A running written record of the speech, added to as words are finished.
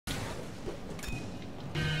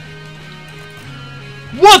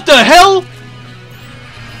What the hell?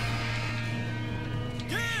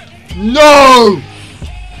 No!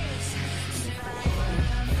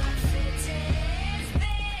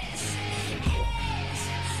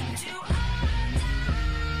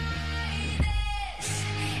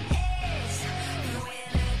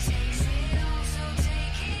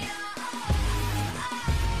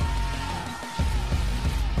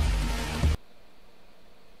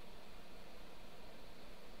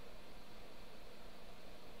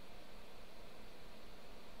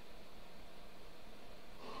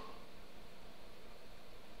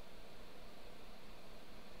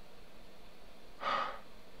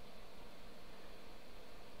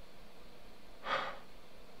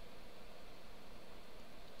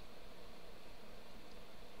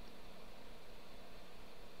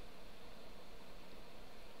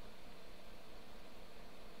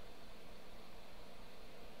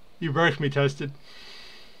 You broke me, Toasted.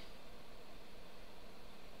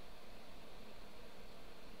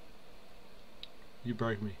 You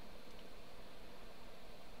broke me.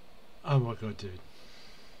 Oh my god, dude.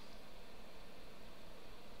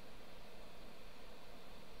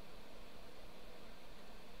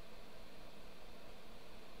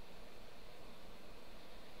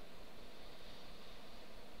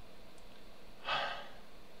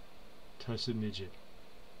 Toasted Midget.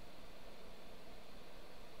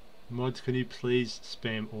 Mods, can you please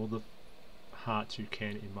spam all the hearts you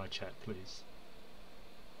can in my chat, please?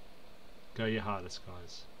 Go your hardest,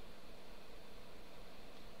 guys.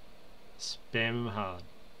 Spam them hard.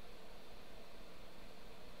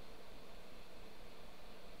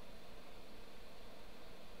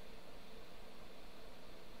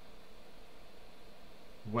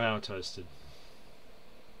 Wow, Toasted.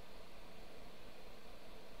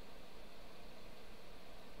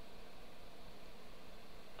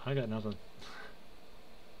 I got nothing.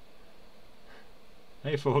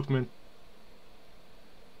 Hey, Forkman.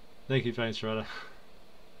 Thank you, Fane Strider.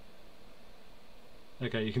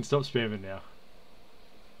 Okay, you can stop spamming now.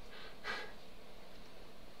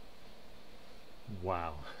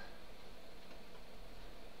 Wow.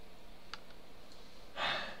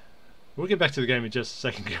 We'll get back to the game in just a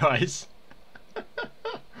second, guys.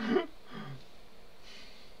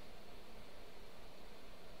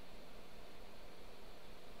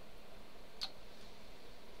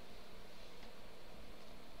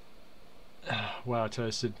 Wow,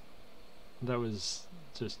 Toasted. That was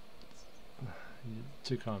just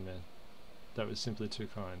too kind, man. That was simply too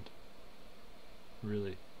kind.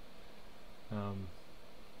 Really.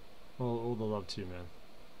 All the love to you, man.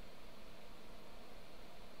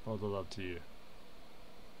 All the love to you.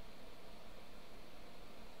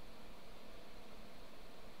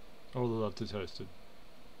 All the love to Toasted.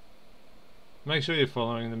 Make sure you're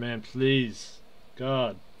following the man, please.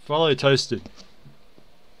 God, follow Toasted.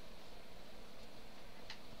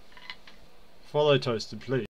 Follow Toasted, please.